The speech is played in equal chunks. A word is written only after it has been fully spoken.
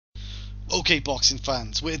Okay, boxing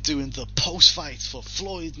fans, we're doing the post-fight for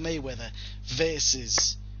Floyd Mayweather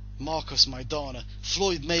versus Marcus Maidana.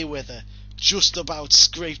 Floyd Mayweather just about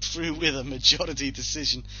scraped through with a majority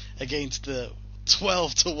decision against the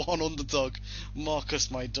 12-1 underdog Marcus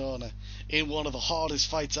Maidana in one of the hardest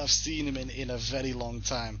fights I've seen him in a very long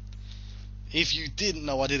time. If you didn't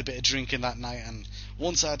know, I did a bit of drinking that night, and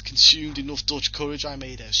once I'd consumed enough Dutch courage, I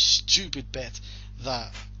made a stupid bet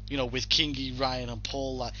that, with Kingy, Ryan and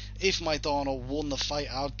Paul, that if Maidana won the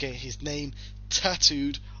fight, I'd get his name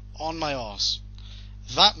tattooed on my arse.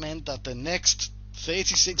 That meant that the next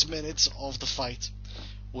 36 minutes of the fight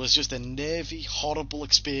was just a nervy, horrible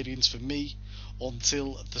experience for me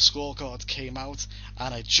until the scorecard came out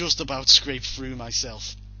and I just about scraped through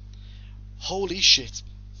myself. Holy shit.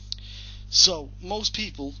 So, most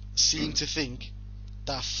people seem to think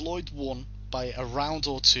that Floyd won by a round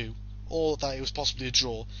or two, or that it was possibly a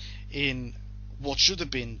draw, in what should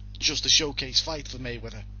have been just a showcase fight for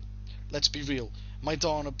Mayweather. Let's be real,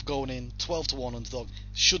 Maidana going in 12-1 underdog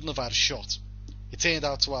shouldn't have had a shot. It turned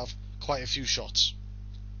out to have quite a few shots.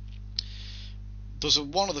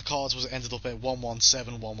 One of the cards ended up at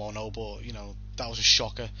 117, 110, but that was a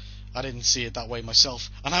shocker. I didn't see it that way myself,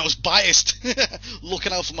 and I was biased,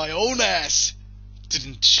 looking out for my own ass.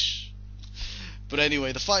 But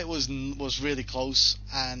anyway, the fight was really close,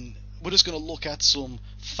 and we're just going to look at some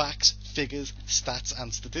facts, figures, stats,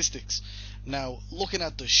 and statistics. Now, looking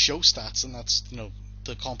at the show stats, and that's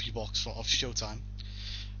the CompuBox of Showtime,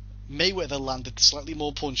 Mayweather landed slightly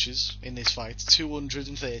more punches in this fight,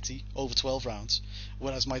 230 over 12 rounds,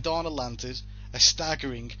 whereas Maidana landed a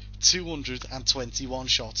staggering 221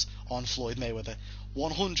 shots on Floyd Mayweather,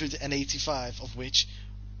 185 of which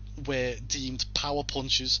were deemed power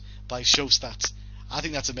punches by show stats. I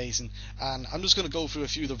think that's amazing, and I'm just going to go through a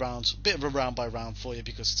few of the rounds, a bit of a round by round for you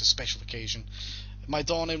because it's a special occasion.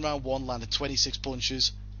 Maidana in round 1 landed 26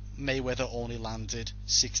 punches, Mayweather only landed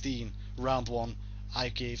 16. Round 1 I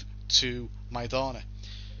gave to Maidana.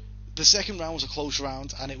 The second round was a close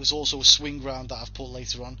round, and it was also a swing round that I've put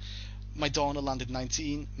later on. Maidana landed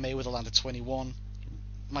 19, Mayweather landed 21.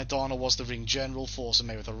 Maidana was the ring general, forcing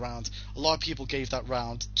Mayweather around. A lot of people gave that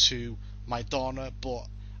round to Maidana, but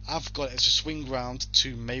I've got it as a swing round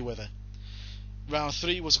to Mayweather. Round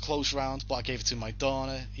 3 was a close round, but I gave it to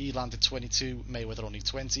Maidana. He landed 22, Mayweather only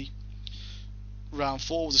 20. Round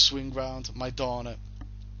 4 was a swing round, Maidana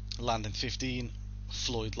landing 15,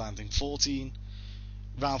 Floyd landing 14.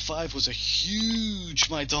 Round 5 was a huge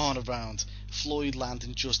Maidana round, Floyd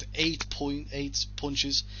landing just 8.8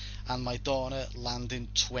 punches and Maidana landing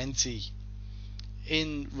 20.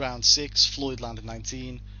 In round 6, Floyd landed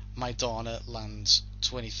 19, Maidana lands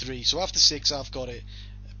 23. So after 6 I've got it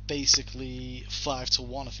basically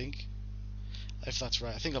 5-1, I think, if that's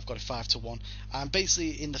right. I think I've got it 5-1. And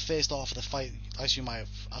basically in the first half of the fight, as you might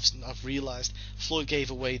have realised, Floyd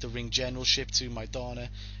gave away the ring generalship to Maidana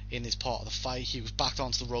in this part of the fight. He was backed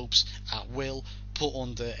onto the ropes at will, put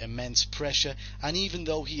under immense pressure, and even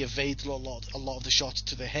though he evaded a lot of the shots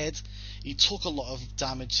to the head, he took a lot of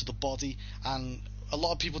damage to the body, and a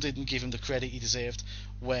lot of people didn't give him the credit he deserved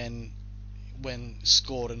when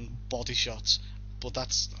scoring body shots. But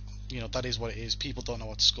that's, that is what it is. People don't know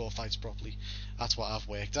how to score fights properly. That's what I've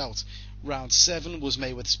worked out. Round 7 was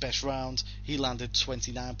Mayweather's best round. He landed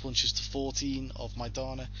 29 punches to 14 of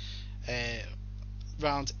Maidana.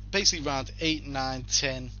 Round 8, 9,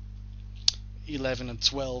 10, 11 and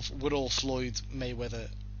 12 were all Floyd Mayweather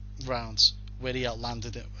rounds, where he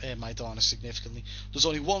outlanded Maidana significantly. There's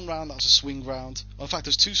only one round that was a swing round. In fact,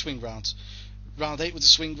 there's 2 swing rounds. Round 8 was a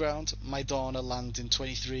swing round, Maidana landing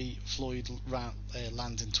 23, Floyd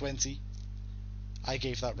landing 20. I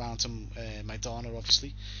gave that round to Maidana,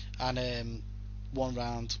 obviously. And one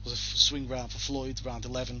round was a swing round for Floyd, round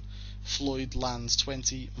 11. Floyd lands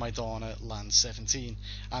 20, Maidana lands 17.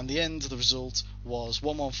 And the end of the result was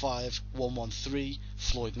 115, 113,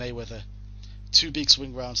 Floyd Mayweather. 2 big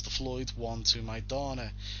swing rounds to Floyd, 1 to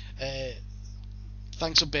Maidana.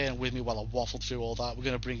 Thanks for bearing with me while I waffled through all that. We're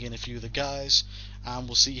going to bring in a few of the guys, and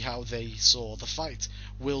we'll see how they saw the fight.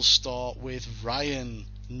 We'll start with Ryan,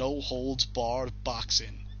 no holds barred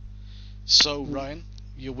boxing. So, Ryan,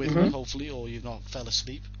 you're with me, hopefully, or you've not fell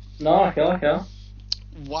asleep. No, I can.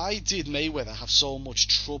 Why did Mayweather have so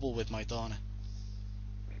much trouble with Maidana?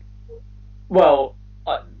 Well,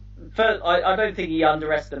 I don't think he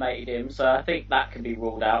underestimated him, so I think that can be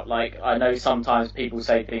ruled out. Like, I know sometimes people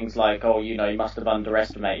say things like, oh, you must have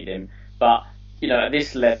underestimated him. But, at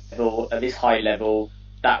this level, at this high level,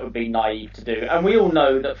 that would be naive to do. And we all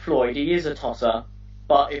know that Floyd, he is a tosser,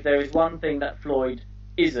 but if there is one thing that Floyd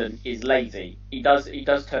isn't, is lazy. He does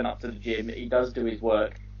turn up to the gym, he does do his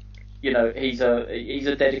work. he's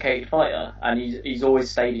a dedicated fighter, and he's always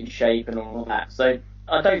stayed in shape and all of that. So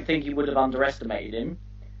I don't think he would have underestimated him.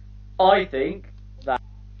 I think that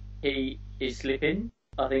he is slipping.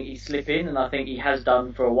 I think he's slipping, and I think he has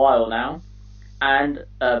done for a while now, and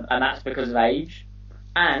that's because of age.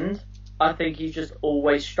 And I think he's just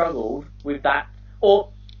always struggled with that.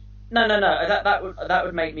 Or no, that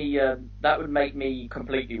would make me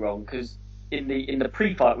completely wrong, because in the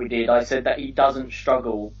pre-fight we did, I said that he doesn't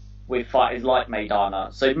struggle with fighters like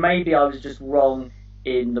Maidana. So maybe I was just wrong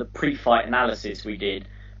in the pre-fight analysis we did,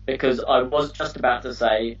 because I was just about to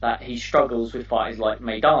say that he struggles with fighters like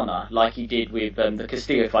Maidana, like he did with the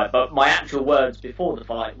Castillo fight. But my actual words before the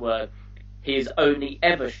fight were he has only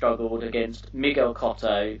ever struggled against Miguel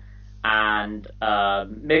Cotto and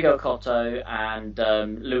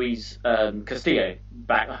Luis Castillo,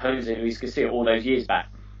 Jose Luis Castillo, all those years back.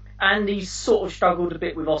 And he sort of struggled a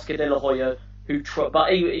bit with Oscar De La Hoya,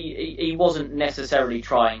 but he wasn't necessarily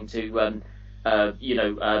trying to,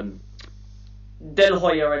 De La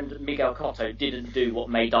Hoya and Miguel Cotto didn't do what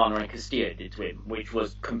Maidana and Castillo did to him, which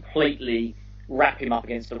was completely wrap him up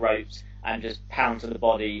against the ropes and just pound to the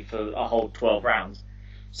body for a whole 12 rounds.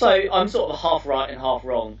 So I'm sort of half right and half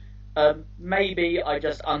wrong. Maybe I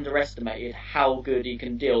just underestimated how good he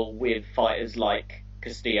can deal with fighters like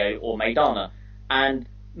Castillo or Maidana, and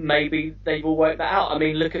maybe they will work that out. I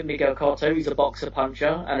mean, look at Miguel Cotto, he's a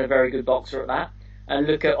boxer-puncher and a very good boxer at that, and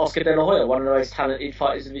look at Oscar De La Hoya, one of the most talented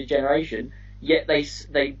fighters of his generation, yet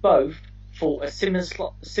they both fought a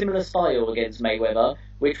similar style against Mayweather,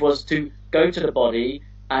 which was to go to the body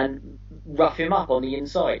and rough him up on the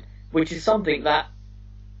inside, which is something that,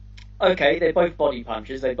 okay, they're both body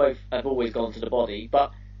punchers, they both have always gone to the body,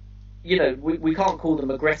 but we can't call them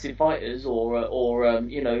aggressive fighters or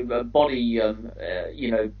body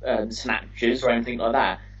snatchers or anything like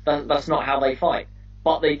that. That's not how they fight.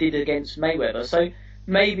 But they did against Mayweather. So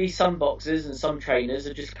maybe some boxers and some trainers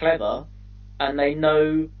are just clever, and they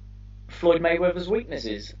know Floyd Mayweather's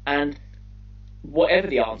weaknesses. And whatever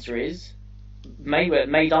the answer is,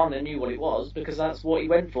 Maidana knew what it was, because that's what he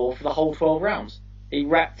went for the whole 12 rounds. He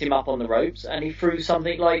wrapped him up on the ropes, and he threw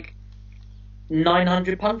something like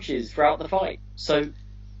 900 punches throughout the fight. So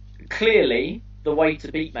clearly the way to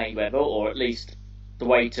beat Mayweather, or at least the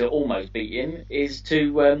way to almost beat him, is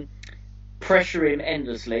to pressure him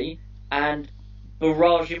endlessly and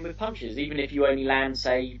barrage him with punches, even if you only land,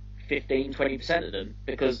 say, 15-20% of them,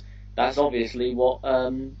 because that's obviously what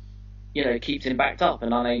keeps him backed up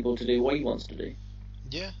and unable to do what he wants to do.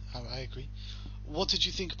 Yeah, I agree. What did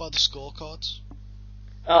you think about the scorecards?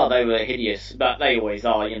 Oh, they were hideous, but they always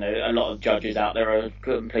are. A lot of judges out there are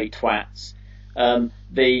complete twats.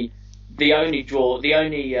 The only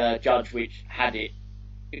judge which had it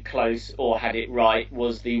close or had it right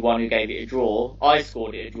was the one who gave it a draw. I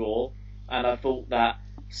scored it a draw, and I thought that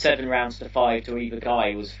 7 rounds to 5 to either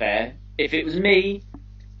guy was fair. If it was me,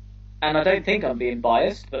 and I don't think I'm being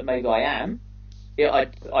biased, but maybe I am. I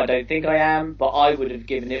don't think I am, but I would have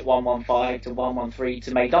given it 115 to 113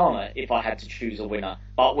 to Maidana if I had to choose a winner.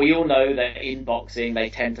 But we all know that in boxing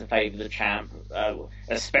they tend to favour the champ,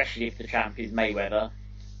 especially if the champ is Mayweather.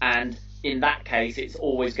 And in that case, it's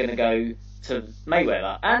always going to go to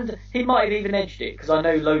Mayweather. And he might have even edged it, because I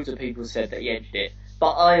know loads of people said that he edged it.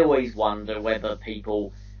 But I always wonder whether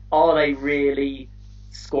people, are they really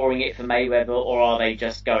scoring it for Mayweather, or are they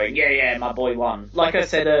just going, yeah, my boy won? Like I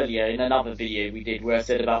said earlier in another video we did where I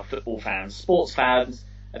said about football fans, sports fans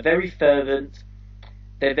are very fervent,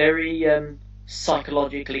 they're very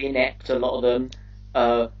psychologically inept, a lot of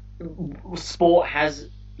them. Sport has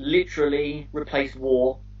literally replaced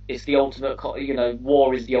war. It's the ultimate,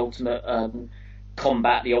 war is the ultimate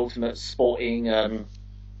combat, the ultimate sporting,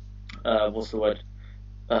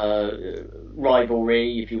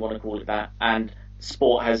 rivalry, if you want to call it that, and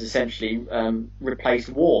sport has essentially replaced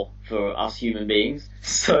war for us human beings.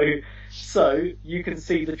 So you can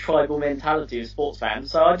see the tribal mentality of sports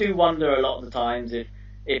fans. So I do wonder a lot of the times if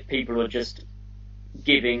people are just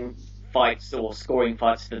giving fights or scoring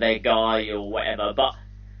fights to their guy or whatever. But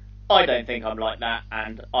I don't think I'm like that,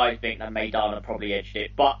 and I think that Maidana probably edged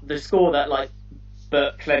it. But the score that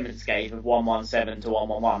Bert Clements gave of 117 to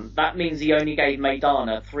 111, that means he only gave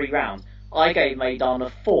Maidana 3 rounds. I gave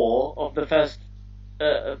Maidana 4 of the first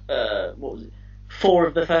 4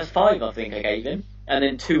 of the first 5, I think I gave him, and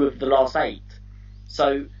then 2 of the last 8.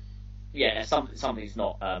 So, yeah, something's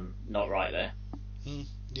not right there.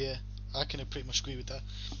 Yeah, I can pretty much agree with that.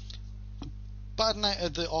 Bad night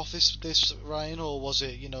at the office, this, Ryan, or was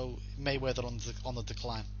it Mayweather on the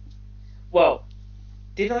decline? Well,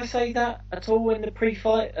 did I say that at all in the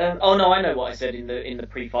pre-fight? Oh no, I know what I said in the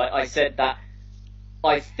pre-fight. I said that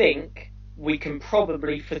I think we can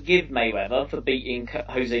probably forgive Mayweather for beating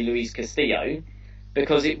Jose Luis Castillo,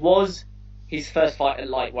 because it was his first fight at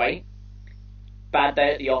lightweight. Bad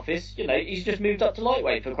day at the office. He's just moved up to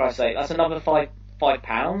lightweight, for Christ's sake. That's another five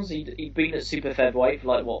pounds. He'd been at super featherweight for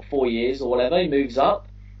like 4 years or whatever. He moves up,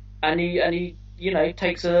 and he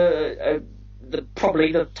takes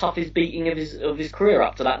probably the toughest beating of his career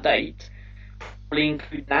up to that date, probably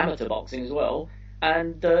including amateur boxing as well.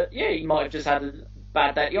 And he might have just had a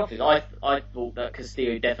bad day at the office. I thought that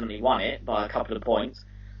Castillo definitely won it by a couple of points.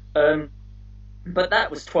 But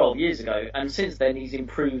that was 12 years ago, and since then he's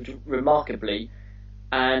improved remarkably.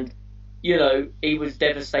 And he was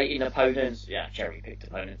devastating opponents. Yeah, cherry-picked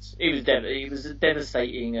opponents. He was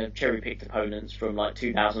devastating cherry-picked opponents from like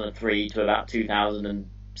 2003 to about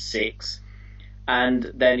 2006,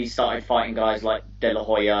 and then he started fighting guys like De La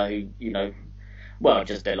Hoya, who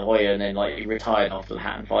just De La Hoya, and then like he retired after the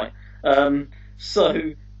Hatton fight.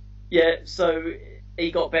 So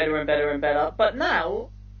he got better and better and better. But now,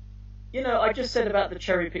 I just said about the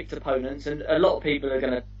cherry-picked opponents, and a lot of people are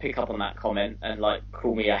going to pick up on that comment and like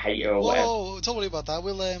call me a hater or whatever. Whoa, don't worry about that.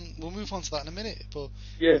 We'll move on to that in a minute. But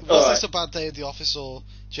yeah, was this a bad day at the office, or do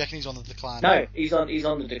you reckon he's on the decline? No, he's on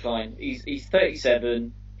the decline. He's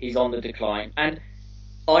 37. He's on the decline, and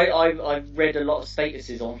I've read a lot of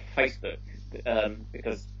statuses on Facebook,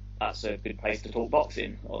 because that's a good place to talk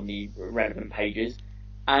boxing on the relevant pages,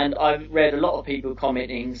 and I've read a lot of people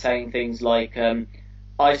commenting, saying things like,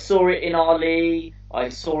 I saw it in Ali, I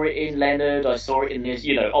saw it in Leonard, I saw it in this,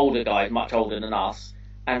 older guys, much older than us,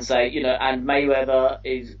 and say, and Mayweather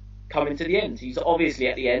is coming to the end. He's obviously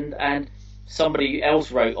at the end, and somebody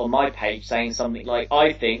else wrote on my page saying something like,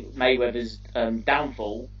 I think Mayweather's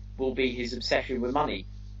downfall will be his obsession with money,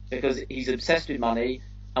 because he's obsessed with money,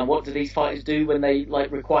 and what do these fighters do when they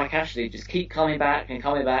require cash? They just keep coming back and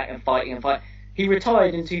fighting and fighting. He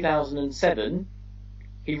retired in 2007.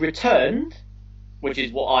 He returned, which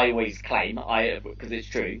is what I always claim, because it's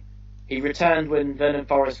true. He returned when Vernon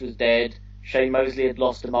Forrest was dead. Shane Mosley had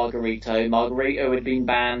lost to Margarito. Margarito had been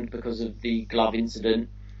banned because of the glove incident.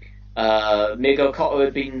 Miguel Cotto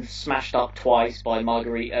had been smashed up twice by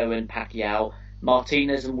Margarito and Pacquiao.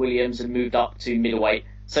 Martinez and Williams had moved up to middleweight.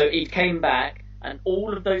 So he came back, and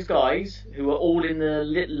all of those guys who were all in the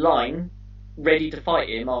line ready to fight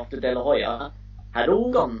him after De La Hoya had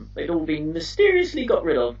all gone. They'd all been mysteriously got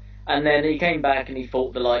rid of. And then he came back and he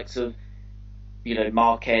fought the likes of,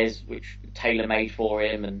 Marquez, which Taylor made for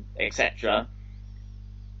him, and etc.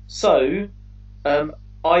 So,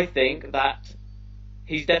 I think that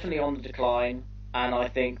he's definitely on the decline, and I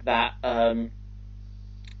think that,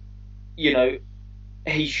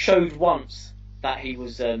 he showed once that he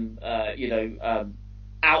was, out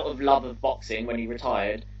of love of boxing when he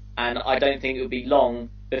retired, and I don't think it will be long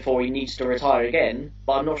before he needs to retire again,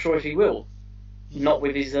 but I'm not sure if he will. Not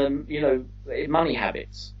with his, money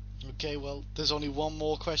habits. Okay, well, there's only one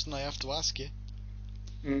more question I have to ask you.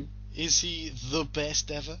 Mm. Is he the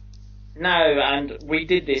best ever? No, and we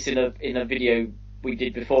did this in a video we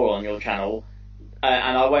did before on your channel,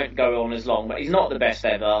 and I won't go on as long, but he's not the best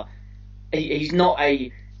ever. He's not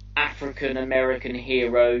a African American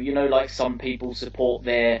hero, like some people support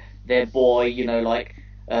their boy,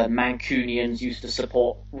 Mancunians used to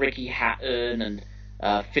support Ricky Hatton, and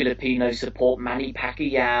Filipinos support Manny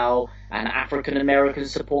Pacquiao, and African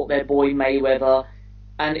Americans support their boy Mayweather.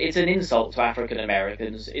 And it's an insult to African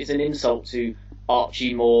Americans. It's an insult to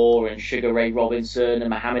Archie Moore and Sugar Ray Robinson and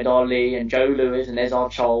Muhammad Ali and Joe Louis and Ezra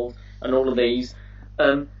Charles and all of these.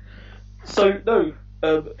 He's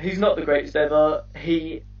not the greatest ever.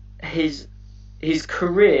 His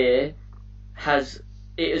career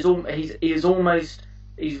he's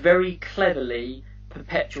very cleverly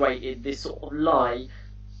perpetuated this sort of lie.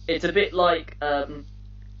 It's a bit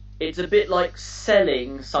like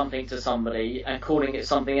selling something to somebody and calling it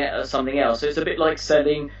something else. So it's a bit like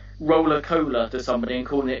selling Roller Cola to somebody and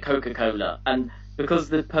calling it Coca-Cola. And because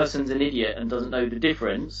the person's an idiot and doesn't know the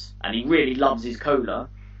difference, and he really loves his cola,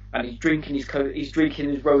 and he's drinking his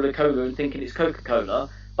Roller Cola and thinking it's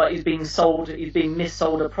Coca-Cola, but he's being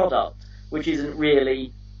missold a product which isn't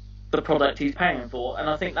really the product he's paying for. And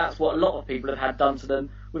I think that's what a lot of people have had done to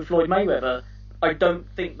them with Floyd Mayweather. I don't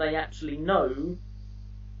think they actually know.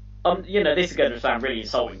 This is going to sound really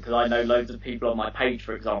insulting, because I know loads of people on my page,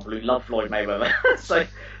 for example, who love Floyd Mayweather, so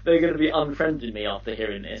they're going to be unfriending me after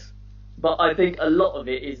hearing this. But I think a lot of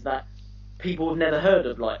it is that people have never heard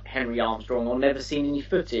of Henry Armstrong or never seen any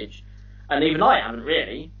footage, and even I haven't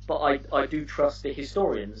really. But I do trust the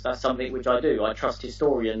historians. That's something which I do. I trust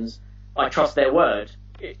historians. I trust their word.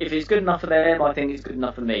 If it's good enough for them, I think it's good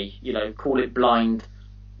enough for me. Call it blindness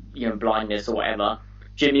or whatever.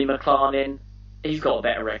 Jimmy McClarnin, he's got a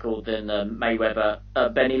better record than Mayweather.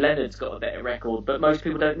 Benny Leonard's got a better record, but most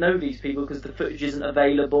people don't know these people because the footage isn't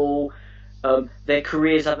available. Their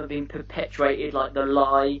careers haven't been perpetuated like The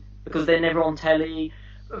Lie because they're never on telly.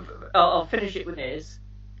 I'll finish it with this.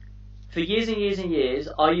 For years and years and years,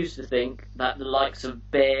 I used to think that the likes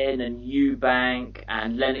of Ben and Eubank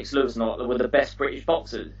and Lennox Lewis and all were the best British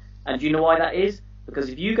boxers. And do you know why that is? Because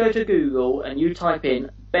if you go to Google and you type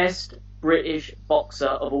in best British boxer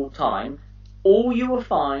of all time, all you will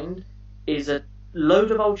find is a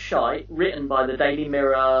load of old shite written by the Daily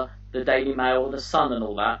Mirror, the Daily Mail, the Sun and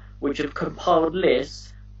all that, which have compiled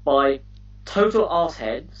lists by total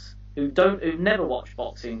arseheads who've never watched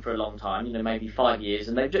boxing for a long time, maybe 5 years,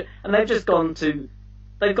 and they've just gone to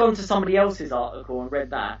somebody else's article and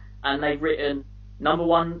read that, and they've written number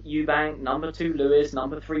 1 Eubank, number 2 Lewis,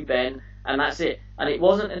 number 3 Ben, and that's it. And it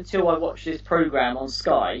wasn't until I watched this program on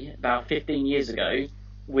Sky about 15 years ago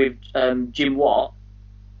with Jim Watt,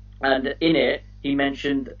 and in it he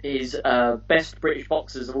mentioned his best British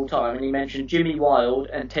boxers of all time, and he mentioned Jimmy Wilde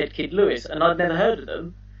and Ted Kid Lewis, and I'd never heard of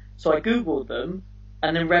them, so I googled them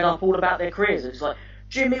and then read up all about their careers. It's like,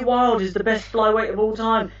 Jimmy Wilde is the best flyweight of all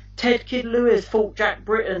time. Ted Kid Lewis fought Jack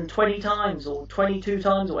Britton 20 times or 22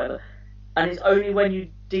 times or whatever. And it's only when you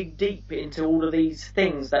dig deep into all of these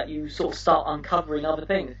things that you sort of start uncovering other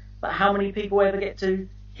things. But how many people ever get to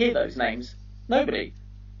hear those names? Nobody.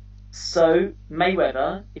 So,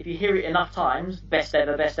 Mayweather, if you hear it enough times, best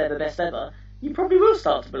ever, best ever, best ever, you probably will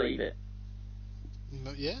start to believe it.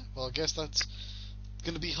 Yeah, well, I guess that's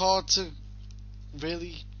going to be hard to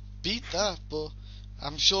really beat that, but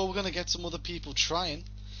I'm sure we're going to get some other people trying.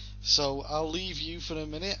 So I'll leave you for a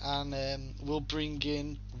minute, and we'll bring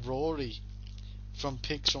in Rory from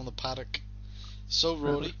Picks from the Paddock. So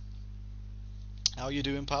Rory, how you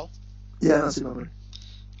doing, pal? Yeah, that's it, man.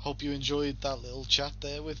 Hope you enjoyed that little chat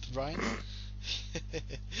there with Ryan.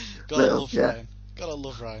 Gotta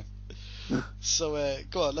love Ryan. So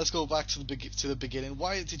go on, let's go back to the beginning.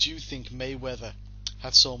 Why did you think Mayweather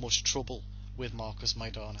had so much trouble with Marcus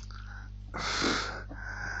Maidana?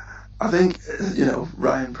 I think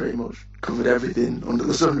Ryan pretty much covered everything under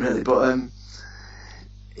the sun, really. But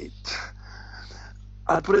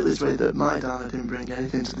I'd put it this way: that Maidana didn't bring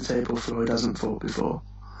anything to the table Floyd hasn't fought before.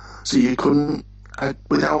 So you couldn't,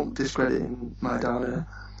 without discrediting Maidana,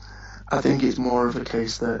 I think it's more of a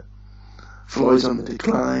case that Floyd's on the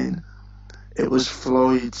decline. It was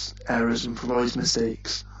Floyd's errors and Floyd's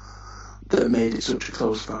mistakes that made it such a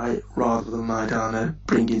close fight, rather than Maidana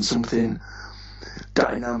bringing something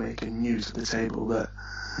dynamic and new to the table that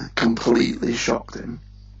completely shocked him.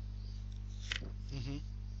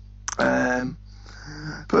 Mm-hmm.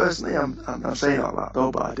 Personally, I'm saying all that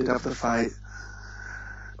though, but I did have the fight.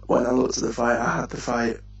 When I looked at the fight, I had the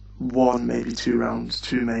fight 1, maybe 2 rounds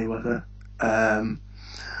to Mayweather.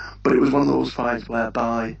 But it was one of those fights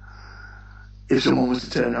whereby if someone was to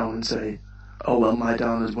turn around and say, oh well,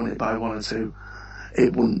 Maidana's won it by 1 or 2,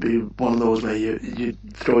 it wouldn't be one of those where you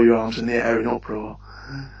throw your arms in the air in uproar.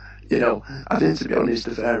 I think, to be honest,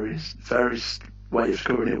 the fairest way of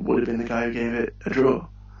scoring it would have been the guy who gave it a draw.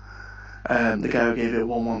 The guy who gave it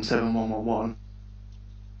 1-1-7, 1-1-1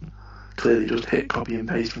 clearly just hit copy and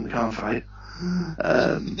paste from the Khan fight.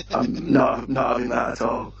 I'm not having that at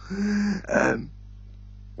all.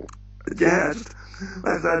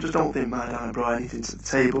 I just don't think Maidana brought anything to the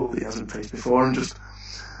table that he hasn't faced before, and just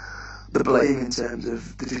the blame in terms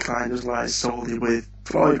of the decline just lies solely with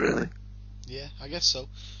Floyd, really. Yeah, I guess so.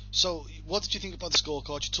 So, what did you think about the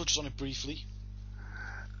scorecard? You touched on it briefly.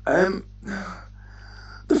 The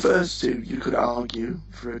first 2, you could argue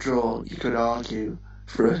for a draw. You could argue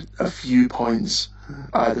for a few points,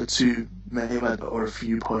 either to Mayweather or a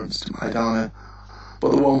few points to Maidana.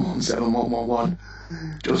 But the 1-1-7,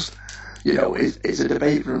 1-1-1, just, it's a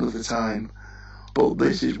debate for another time. But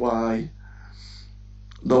this is why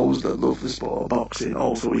those that love the sport of boxing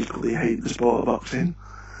also equally hate the sport of boxing.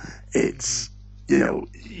 It's,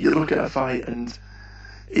 you look at a fight, and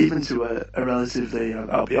even to a relatively,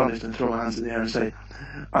 I'll be honest and throw my hands in the air and say,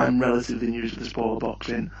 I'm relatively new to the sport of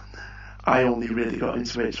boxing. I only really got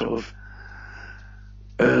into it sort of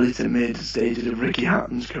early to mid stages of Ricky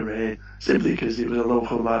Hatton's career, simply because he was a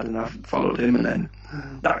local lad and I followed him, and then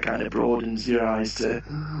that kind of broadens your eyes to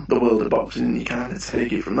the world of boxing and you kind of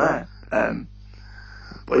take it from there.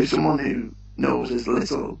 But if someone who knows as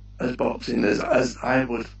little as boxing as I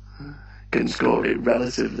would can score it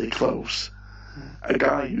relatively close, a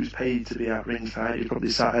guy who's paid to be at ringside, who's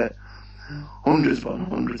probably sat at hundreds upon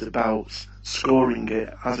hundreds of bouts scoring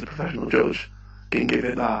it as a professional judge, can give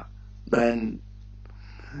it that, then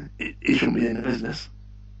he shouldn't be in the business.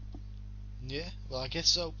 Yeah, well, I guess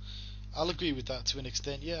so. I'll agree with that to an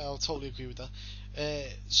extent. Yeah, I'll totally agree with that.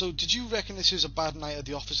 So, did you reckon this was a bad night at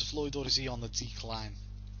the office of Floyd, or is he on the decline?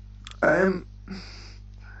 Um,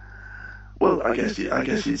 well, I guess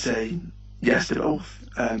you'd say yes to both.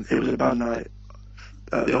 It was a bad night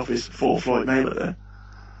at the office for Floyd Mayweather.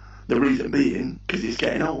 The reason being because he's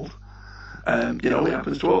getting old. You know, it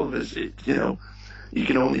happens to all of us. You know, you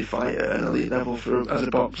can only fight at an elite level as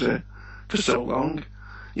a boxer for so long.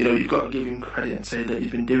 You know, you've got to give him credit and say that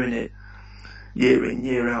he's been doing it year in,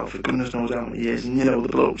 year out for goodness knows how many years. And you know, the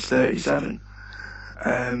bloke's 37.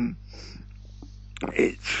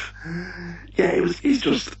 He's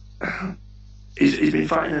just he's been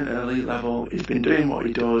fighting at an elite level. He's been doing what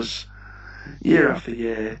he does year after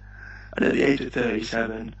year, and at the age of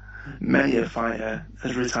 37, many a fighter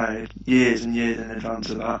has retired years and years in advance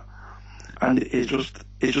of that. And it's just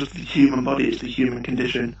the human body, it's the human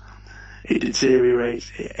condition. It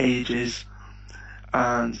deteriorates, it ages,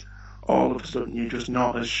 and all of a sudden you're just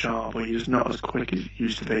not as sharp, or you're just not as quick as you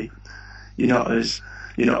used to be. You're not as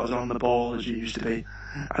on the ball as you used to be.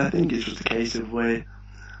 And I think it's just a case of we're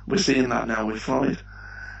seeing that now with Floyd.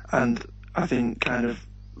 And I think kind of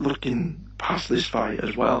looking past this fight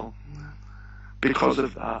as well, because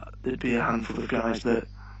of that, there'd be a handful of guys that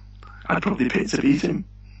I'd probably pick to beat him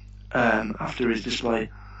after his display.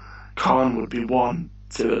 Khan would be one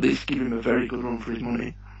to at least give him a very good run for his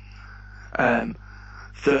money.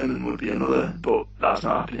 Thurman would be another, but that's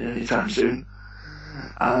not happening anytime soon.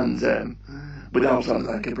 And without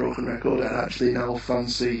sounding like a broken record, I'd actually now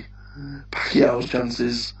fancy Pacquiao's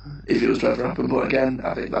chances if it was to ever happen. But again,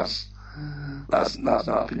 I think that's not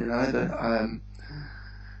happening either.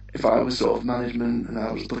 If I was sort of management and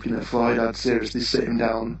I was looking at Floyd, I'd seriously sit him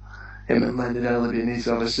down. Him and Leonard Ellaby need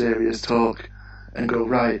to have a serious talk and go,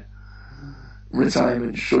 right,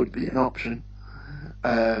 retirement should be an option.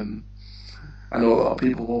 I know a lot of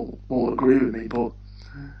people won't agree with me, but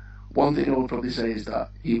one thing I would probably say is that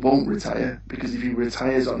he won't retire, because if he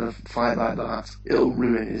retires on a fight like that, it'll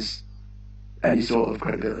ruin any sort of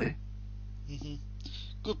credibility. Mm-hmm.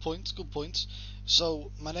 Good point.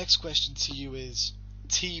 So, my next question to you is,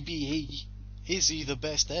 TBE, is he the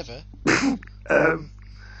best ever? Then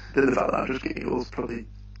the fact that I'm just giggles probably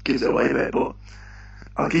gives it away a bit, but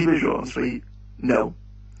I'll keep it short and sweet. No.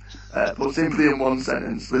 But simply in one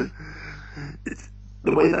sentence, the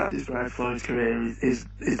way that I've described Floyd's career is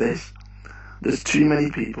this. There's too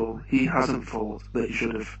many people he hasn't fought that he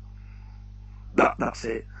should have. That's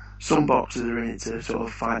it. Some boxers are in it to sort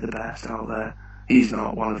of fight the best out there. He's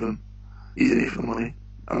not one of them. He's in it for the money,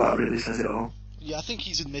 and that really says it all. Yeah, I think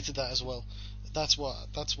he's admitted that as well. That's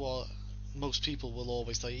what most people will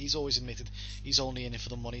always say. He's always admitted he's only in it for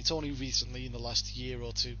the money. It's only recently, in the last year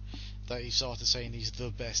or two, that he started saying he's the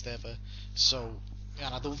best ever. So,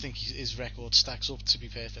 and I don't think his record stacks up, to be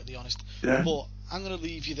perfectly honest. Yeah. But I'm going to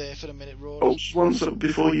leave you there for a minute, Rory. So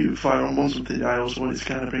before you fire on something I also wanted to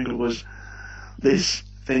kind of bring up was this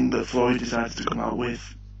thing that Floyd decided to come out with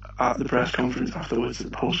at the press conference afterwards, at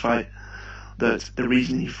the post-fight, that the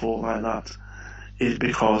reason he fought like that is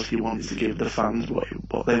because he wanted to give the fans what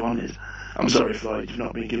they wanted. I'm sorry, Floyd, you've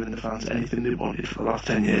not been giving the fans anything they wanted for the last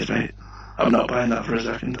 10 years, mate. I'm not buying that for a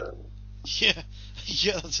second. Yeah,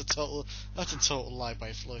 that's a total lie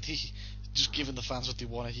by Floyd. He just giving the fans what they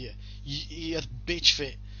want to hear. He had bitch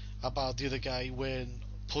fit about the other guy wearing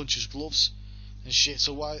puncher's gloves and shit.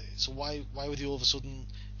 So why would he all of a sudden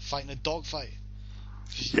fighting a dogfight?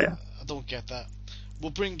 Yeah, I don't get that.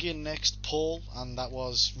 We'll bring in next Paul, and that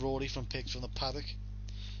was Rory from Pigs from the Paddock.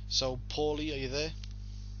 So, Paulie, are you there?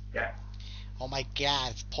 Yeah. Oh my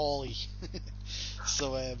god, it's Paulie.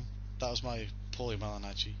 So, that was my Paulie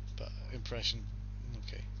Malignaggi impression.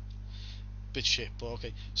 Okay. Bit shit, but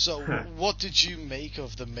okay. So, what did you make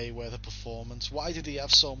of the Mayweather performance? Why did he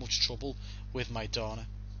have so much trouble with Maidana?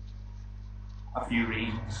 A few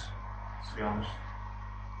reasons, to be honest.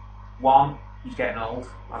 One, he's getting old,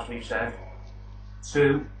 as we've said.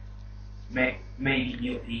 Two, maybe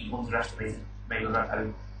he underestimated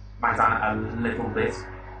Maidana a little bit.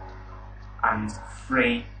 And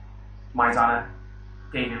three, Maidana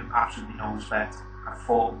gave him absolutely no respect and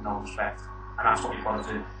fought with no respect, and that's what you've got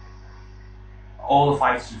to do. All the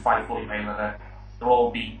fighters who fight Floyd Mayweather, they'll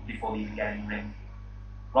all beat before they even get in the ring.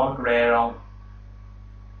 Robert Guerrero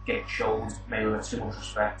showed Mayweather too much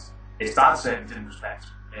respect. His dad certainly didn't respect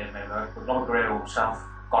Mayweather, but Robert Guerrero himself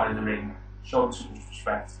got in the ring, showed too much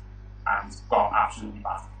respect, and got absolutely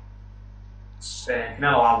battered.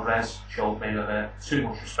 Canelo Alvarez showed Mayweather too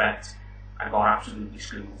much respect and got absolutely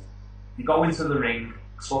schooled. He go into the ring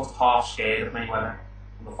sort of half scared of Mayweather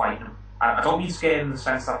when they're fighting him, I don't mean scared in the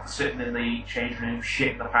sense that they're sitting in the changing room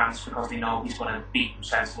shitting their pants because they know he's going to beat them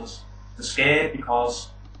senseless. They're scared because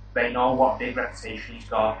they know what a big reputation he's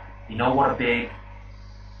got. They know what a big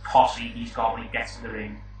posse he's got when he gets in the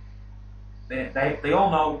ring. They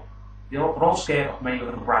all know, they're all scared of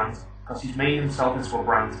Mayweather the brand because he's made himself into a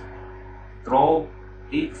brand.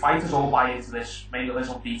 Fighters all buy into this Mayweather's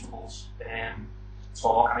unbeatables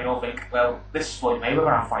talk, and they all think, well, this is Floyd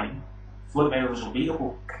Mayweather I'm fighting. Floyd Mayweather's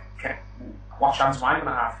unbeatable. What chance am I going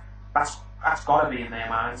to have? That's got to be in their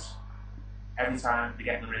minds. Every time they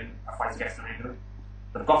get in the ring, a fighter gets in the ring,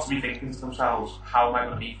 they've got to be thinking to themselves, how am I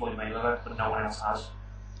going to beat Floyd Mayweather, but no one else has.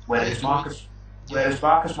 Whereas Marcus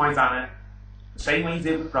Maidana, the same way he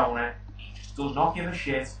did with Broner, he just does not give a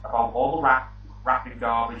shit about all the rapping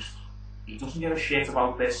garbage. He doesn't give a shit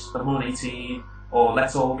about the money team, or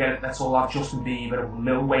let's all have Justin Bieber and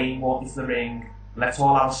Lil Wayne walk into the ring, let's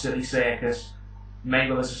all have a silly circus.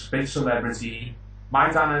 Mayweather's a big celebrity.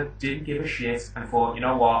 Maidana didn't give a shit and thought, you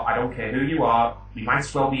know what, I don't care who you are, we might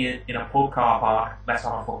as well be in a pub car park, let's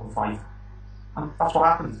have a fucking fight. And that's what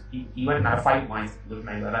happened. He went and had a fight with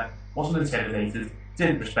Mayweather, wasn't intimidated,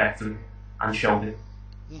 didn't respect him, and showed it.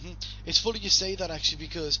 Mm-hmm. It's funny you say that actually,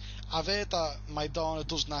 because I've heard that Maidana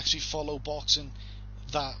doesn't actually follow boxing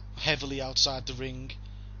that heavily outside the ring.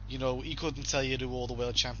 You know, he couldn't tell you who all the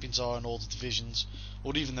world champions are in all the divisions,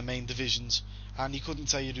 or even the main divisions, and he couldn't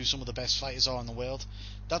tell you who some of the best fighters are in the world.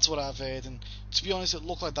 That's what I've heard, and to be honest, it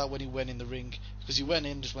looked like that when he went in the ring, because he went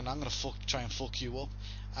in just went, I'm gonna try and fuck you up,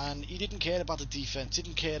 and he didn't care about the defense,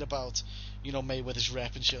 didn't care about, you know, Mayweather's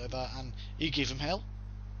rep and shit like that, and he gave him hell.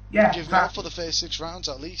 Yeah, he gave him hell for the first 6 rounds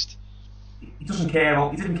at least. He didn't care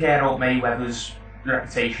about Mayweather's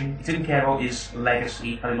reputation. He didn't care about his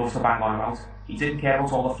legacy that he loves to bang on about. He didn't care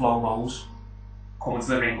about all the flow-mos coming to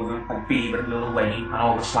the ring with him, like Bieber and Lil Wayne and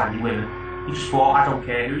all the slaggy women. He just thought, I don't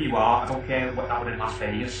care who you are, I don't care what happened in Las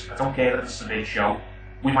Vegas, I don't care that this is a big show.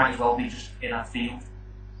 We might as well be just in a field.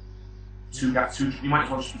 We might as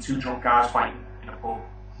well just be 2 drunk guys fighting in a pub.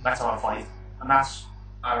 Let's have a fight. And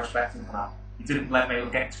I respect him for that. He didn't let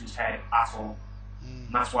Mayweather get into his head at all.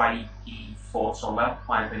 And that's why he fought so well, in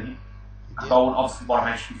my opinion. And going on to what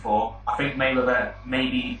I mentioned before, I think Mayweather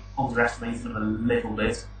maybe underestimated him a little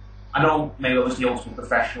bit. I know Mayweather's the ultimate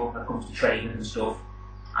professional when it comes to training and stuff,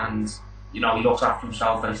 and you know he looks after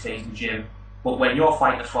himself and he stays in the gym. But when you're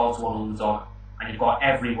fighting a 12-1 underdog and you've got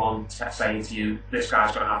everyone saying to you, this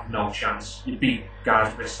guy's going to have no chance, you beat guys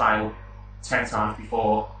with this style 10 times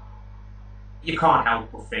before, you can't help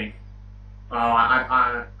but think, oh,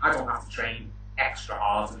 I don't have to train extra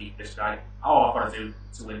hard to beat this guy. All I've got to do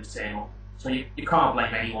to win is turn up. So you can't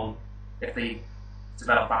blame anyone if they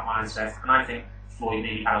develop that mindset, and I think Floyd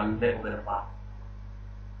maybe had a little bit of that.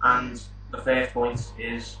 And the first point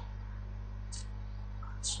is,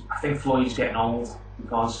 I think Floyd's getting old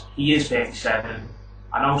because he is 37.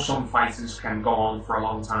 I know some fighters can go on for a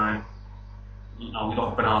long time. You know, we look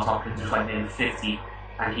at Bernard Hopkins who's like nearly 50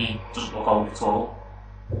 and he doesn't look old at all.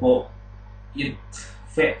 But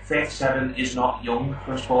 37 is not young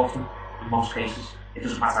for a sportsman in most cases. It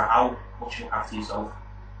doesn't matter how much you look after yourself,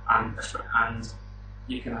 and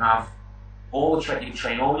you can have all the you can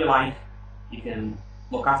train all your life, you can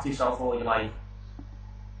look after yourself all your life.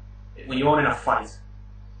 When you're in a fight,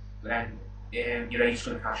 then your age's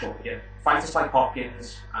going to catch up with you. Fighters like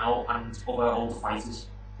Hopkins and other older fighters,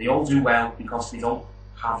 they all do well because they don't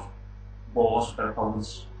have wars with their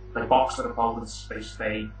opponents. They box their opponents.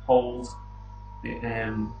 They hold.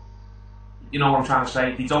 You know what I'm trying to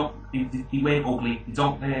say? They win ugly. They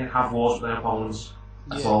don't have wars with their opponents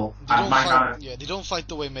at all. They don't fight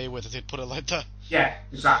the way Mayweather did, put it like that. Yeah,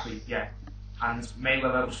 exactly, yeah. And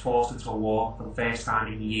Mayweather was forced into a war for the first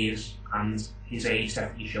time in years, and his age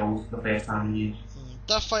definitely showed for the first time in years.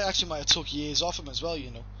 That fight actually might have took years off him as well,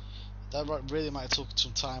 you know. That really might have took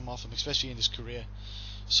some time off him, especially in his career.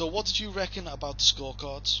 So what did you reckon about the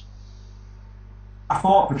scorecards? I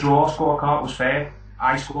thought the draw scorecard was fair.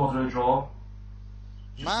 I scored a draw.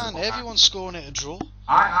 Man, everyone's scoring it a draw.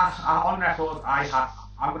 On record, I'm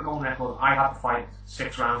going to go on record, I had to fight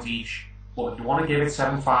 6 rounds each, but if you want to give it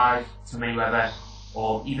 7-5 to Mayweather,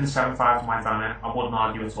 or even 7-5 to Maidana, I wouldn't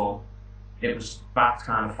argue at all. It was that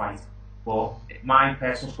kind of fight. But my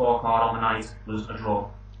personal scorecard on the night was a draw.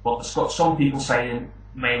 But some people saying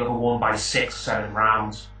Mayweather won by 6-7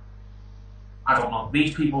 rounds. I don't know.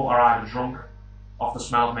 These people are either drunk off the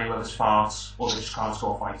smell of Mayweather's farts, or they just can't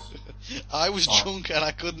score fights. I was drunk and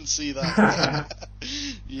I couldn't see that.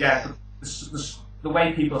 Yeah, the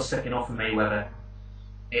way people are sticking up for Mayweather,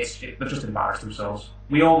 they've just embarrassed themselves.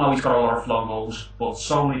 We all know he's got a lot of flow-mos, but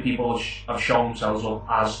so many people have shown themselves up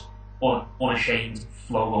as unashamed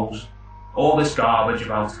flow-mos. all this garbage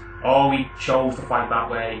about, oh, he chose to fight that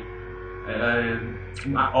way,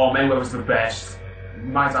 oh, Mayweather's the best.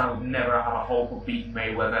 Maidana would never have a hope of beating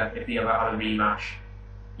Mayweather if he ever had a rematch.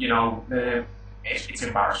 You know, it's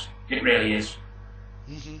embarrassing. It really is.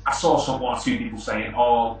 Mm-hmm. I saw one or two people saying,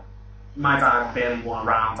 oh, Maidana barely won a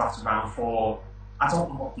round after round 4. I don't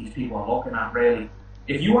know what these people are looking at, really.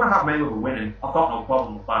 If you want to have Mayweather winning, I've got no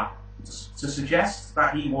problem with that. To suggest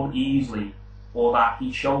that he won easily or that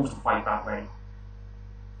he chose to fight that way,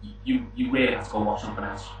 you really have to go watch something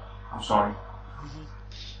else. I'm sorry. Mm-hmm.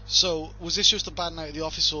 So, was this just a bad night at the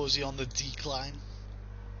office, or is he on the decline?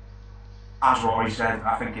 As Rory said,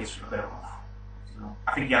 I think it's a bit of both. You know,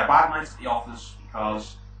 I think he had a bad night at the office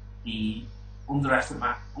because he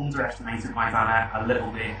underestimated Maidana a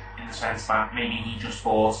little bit, in the sense that maybe he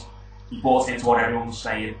bought into what everyone was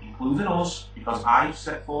saying, including us, because I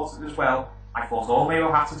thought it as well. I thought all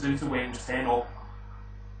Mayo had to do to win was turn up,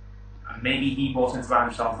 and maybe he bought into that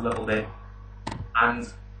himself a little bit. And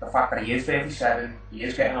the fact that he is 37, he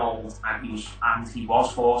is getting old, and he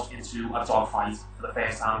was forced into a dogfight for the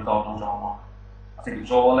first time in God knows how long. I think it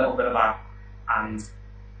was all a little bit of that, and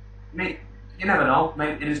you never know.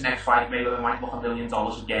 Maybe in his next fight, Mayweather might look $1 million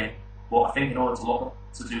again. But I think in order to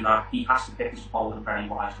do that, he has to pick his opponent very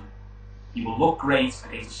wisely. He will look great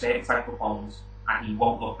against a certain type of opponent, and he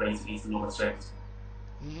won't look great against another certain.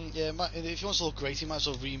 Mm-hmm. Yeah, if he wants to look great, he might as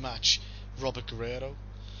well rematch Robert Guerrero.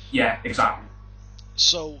 Yeah, exactly.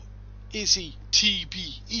 So, is he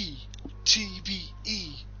TBE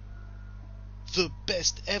the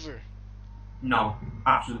best ever? No,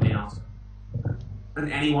 absolutely not. And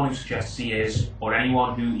anyone who suggests he is, or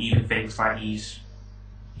anyone who even thinks that he's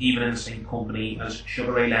even in the same company as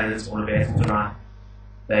Sugar Ray Leonard or Roberto Duran,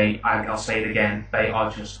 I'll say it again, they are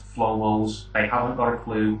just flomos. They haven't got a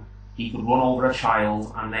clue. He could run over a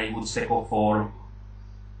child and they would stick up for him.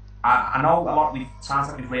 I know it sounds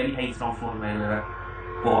like we've really hated on Floyd Mayweather,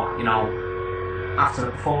 but you know, after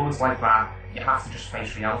a performance like that, you have to just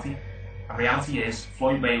face reality. And reality is,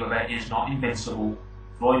 Floyd Mayweather is not invincible.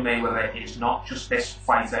 Floyd Mayweather is not just this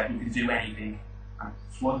fighter who can do anything. And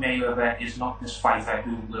Floyd Mayweather is not this fighter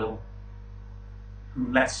who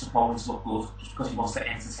lets his opponents look good just because he wants to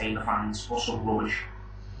entertain the fans or some rubbish.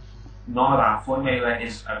 None of that. Floyd Mayweather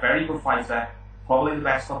is a very good fighter, probably the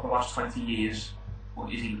best of the last 20 years.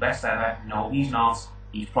 But is he the best ever? No, he's not.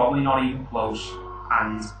 He's probably not even close.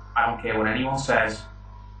 And I don't care what anyone says.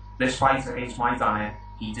 This fight against Maidana,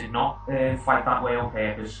 he did not fight that way on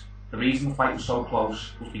purpose. The reason the fight was so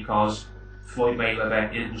close was because Floyd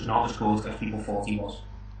Mayweather was not as good as people thought he was.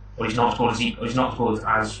 Or he's not as good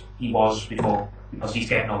as he was before, because he's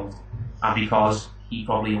getting old, and because he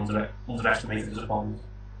probably underestimated his opponent.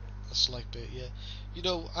 A slight bit, yeah. You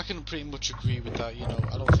know, I can pretty much agree with that. You know,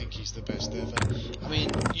 I don't think he's the best ever. I mean,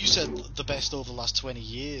 you said the best over the last 20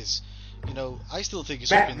 years. You know, I still think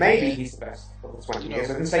it's up in maybe there. He's the best over the 20 years.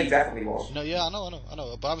 I didn't say he definitely was. No, yeah, I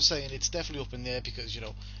know. But I'm saying it's definitely up in there because, you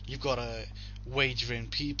know, you've got wagering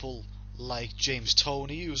people like James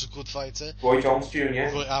Toney, who's a good fighter. Roy Jones Jr.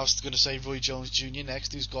 I was going to say Roy Jones Jr.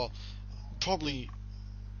 next, who's got probably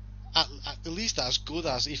at least as good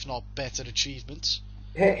as, if not better, achievements.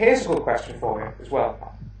 Here's a good question for you as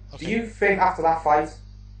well. Okay. Do you think after that fight,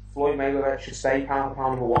 Floyd Mayweather should stay pound for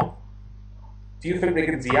pound number 1? Do you think Rick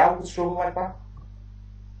and DL would struggle like that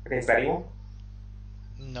against anyone?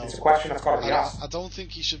 No. It's a question that's got to be asked. I don't think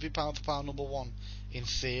he should be pound for pound number 1 in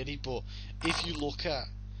theory, but if you look at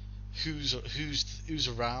who's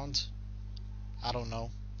around, I don't know.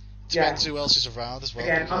 Depends who else is around as well.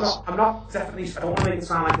 Again, I'm not definitely. I don't want to make it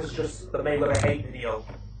sound like it's just the Mayweather hate video,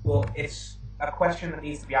 but it's a question that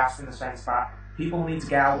needs to be asked in the sense that people need to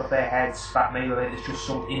get out of their heads that Mayweather is just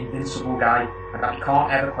some invincible guy and that you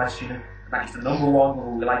can't ever question him, and that he's the number 1, whether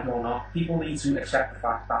we like it or not. People need to accept the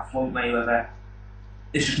fact that Floyd Mayweather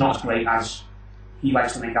is just not as great as he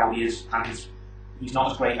likes to make out he is, and he's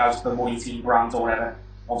not as great as the Money Team brand or whatever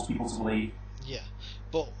wants people to believe. Yeah,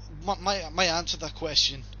 but my answer to that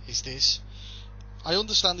question is this. I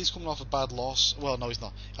understand he's coming off a bad loss. Well, no, he's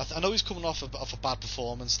not. I know he's coming off a bad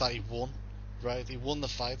performance that he won, right? He won the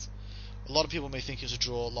fight. A lot of people may think it was a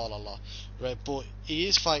draw, right? But he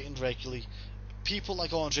is fighting regularly. People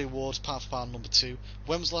like Andre Ward's pound for pound number 2.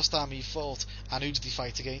 When was the last time he fought, and who did he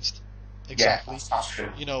fight against? Exactly. Yeah, that's true.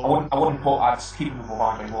 You know, I'd keep him above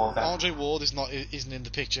Andre Ward then. Andre Ward isn't in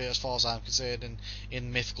the picture as far as I'm concerned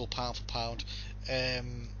in mythical pound for pound.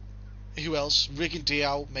 Who else? Rick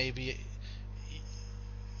Diao, maybe.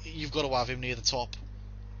 You've got to have him near the top.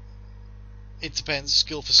 It depends,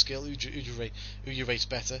 skill for skill, who you rate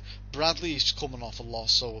better. Bradley is coming off a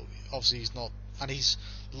loss, so obviously he's not, and he's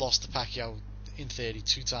lost to Pacquiao in theory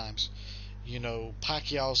 2 times. You know,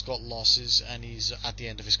 Pacquiao's got losses and he's at the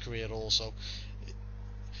end of his career also.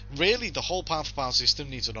 Really, the whole pound for pound system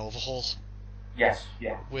needs an overhaul. Yes,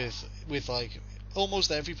 yeah. With like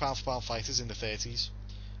almost every pound for pound fighter's in the 30s,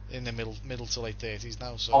 in the middle to late 30s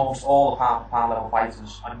now. So Almost all the pound level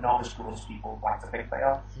fighters are not as good as people like to think they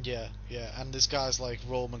are. yeah, and there's guys like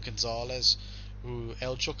Roman Gonzalez,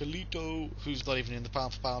 El Chocolito, who's not even in the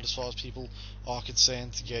pound for pound as far as people are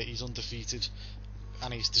concerned. Yeah, he's undefeated,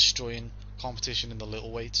 and he's destroying competition in the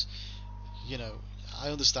little weights. You know, I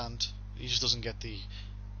understand he just doesn't get the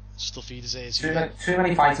stuff he deserves. Too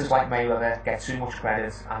many fighters like Mayweather get too much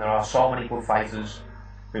credit, and there are so many good fighters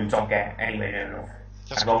who don't get anywhere near enough.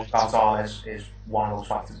 That's and Roman correct. Gonzalez is one of those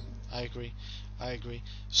fighters. I agree.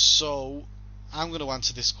 So, I'm going to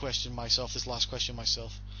answer this last question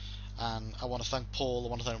myself. And I want to thank Paul, I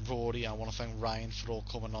want to thank Rory, I want to thank Ryan for all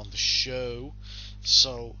coming on the show.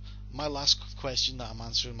 So, my last question that I'm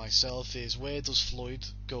answering myself is, where does Floyd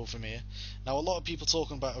go from here? Now, a lot of people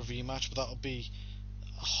talking about a rematch, but that would be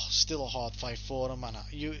still a hard fight for him, and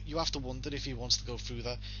you have to wonder if he wants to go through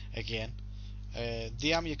that again.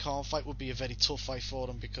 The Amir Khan fight would be a very tough fight for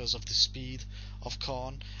him because of the speed of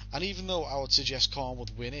Khan, and even though I would suggest Khan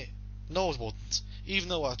would win it, no it wouldn't, even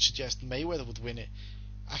though I'd suggest Mayweather would win it,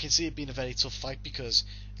 I can see it being a very tough fight because,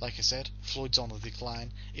 like I said, Floyd's on the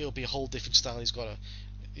decline. It'll be a whole different style he's got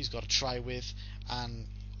to try with, and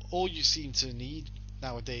all you seem to need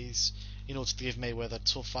nowadays in order to give Mayweather a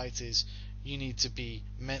tough fight is you need to be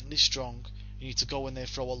mentally strong, you need to go in there,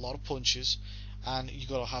 throw a lot of punches, and you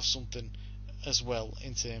got to have something as well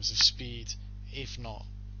in terms of speed, if not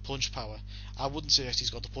punch power. I wouldn't suggest he's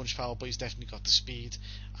got the punch power, but he's definitely got the speed,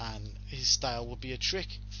 and his style would be a trick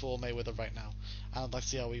for Mayweather right now, and I'd like to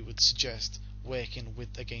see how he would suggest working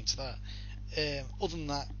against that. Other than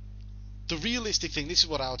that, the realistic thing, this is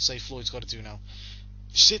what I would say Floyd's got to do now: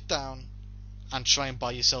 sit down and try and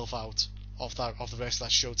buy yourself out of the rest of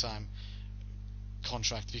that Showtime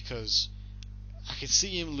contract, because I could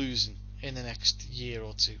see him losing in the next year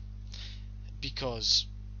or two, because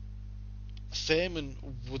Thurman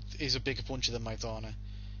is a bigger puncher than Maidana.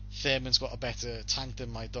 Thurman's got a better tank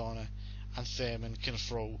than Maidana, and Thurman can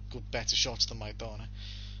throw better shots than Maidana.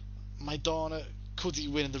 Maidana, could he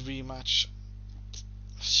win in the rematch?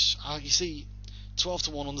 You see,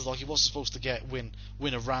 12-1 underdog. He wasn't supposed to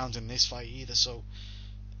win a round in this fight either, so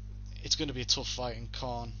it's going to be a tough fight. And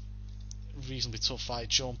Khan, reasonably tough fight.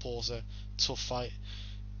 John Porter, tough fight.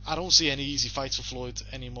 I don't see any easy fights for Floyd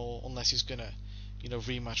anymore unless he's going to,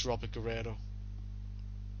 rematch Robert Guerrero.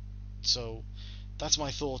 So that's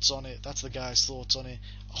my thoughts on it. That's the guys' thoughts on it.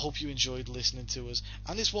 I hope you enjoyed listening to us.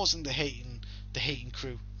 And this wasn't the hating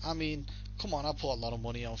crew. I mean, come on, I put a lot of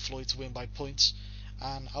money on Floyd to win by points,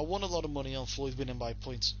 and I won a lot of money on Floyd winning by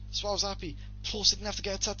points, so I was happy. Plus, I didn't have to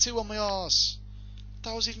get a tattoo on my arse.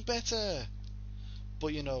 That was even better.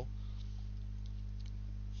 But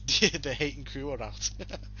the hating crew are out.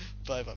 Bye bye.